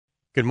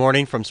Good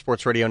morning from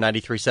Sports Radio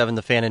 93.7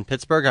 The Fan in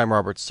Pittsburgh. I'm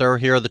Robert Sir.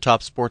 Here are the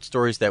top sports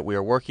stories that we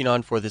are working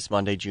on for this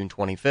Monday, June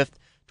 25th,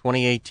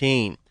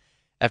 2018.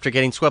 After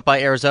getting swept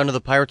by Arizona,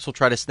 the Pirates will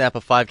try to snap a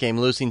 5-game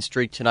losing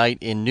streak tonight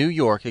in New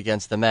York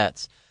against the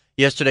Mets.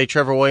 Yesterday,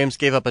 Trevor Williams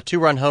gave up a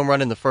 2-run home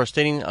run in the first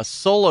inning, a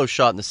solo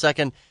shot in the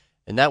second,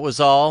 and that was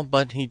all,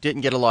 but he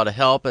didn't get a lot of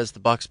help as the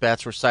Bucs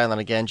bats were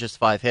silent again, just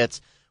 5 hits.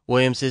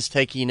 Williams is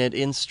taking it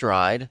in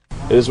stride.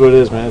 It is what it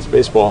is, man. It's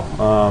baseball.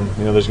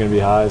 There's going to be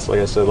highs. Like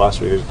I said last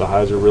week, the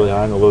highs are really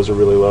high and the lows are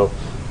really low.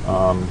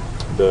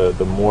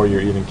 The more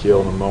you're even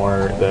keel, the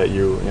more that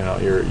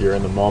you're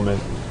in the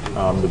moment,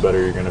 the better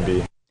you're going to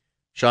be.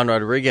 Sean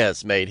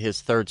Rodriguez made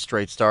his third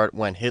straight start,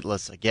 went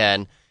hitless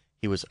again.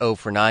 He was 0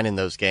 for 9 in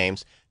those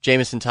games.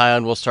 Jamison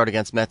Tyone will start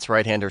against Mets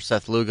right-hander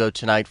Seth Lugo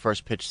tonight.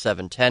 First pitch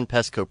 7:10.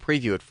 Pesco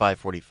preview at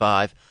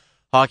 5:45.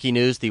 Hockey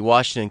news: the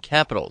Washington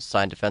Capitals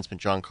signed defenseman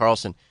John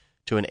Carlson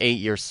to an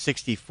 8-year,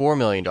 $64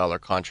 million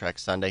contract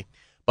Sunday.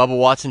 Bubba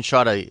Watson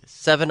shot a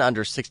 7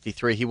 under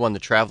 63. He won the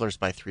Travelers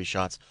by 3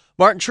 shots.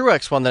 Martin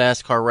Truex won the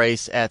NASCAR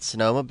race at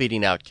Sonoma,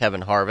 beating out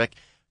Kevin Harvick.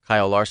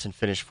 Kyle Larson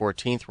finished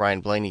 14th,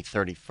 Ryan Blaney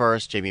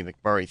 31st, Jamie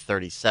McMurray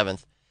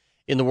 37th.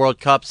 In the World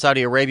Cup,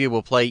 Saudi Arabia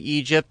will play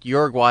Egypt,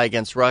 Uruguay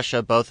against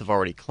Russia. Both have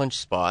already clinched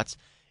spots.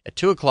 At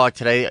 2 o'clock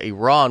today,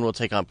 Iran will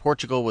take on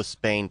Portugal, with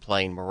Spain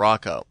playing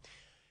Morocco.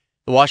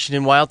 The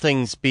Washington Wild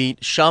Things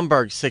beat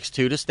Schaumburg 6-2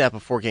 to snap a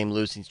 4-game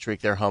losing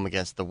streak. They're home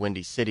against the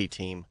Windy City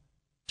team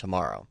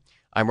tomorrow.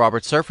 I'm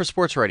Robert Sir for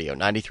Sports Radio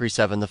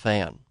 93.7 The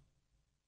Fan.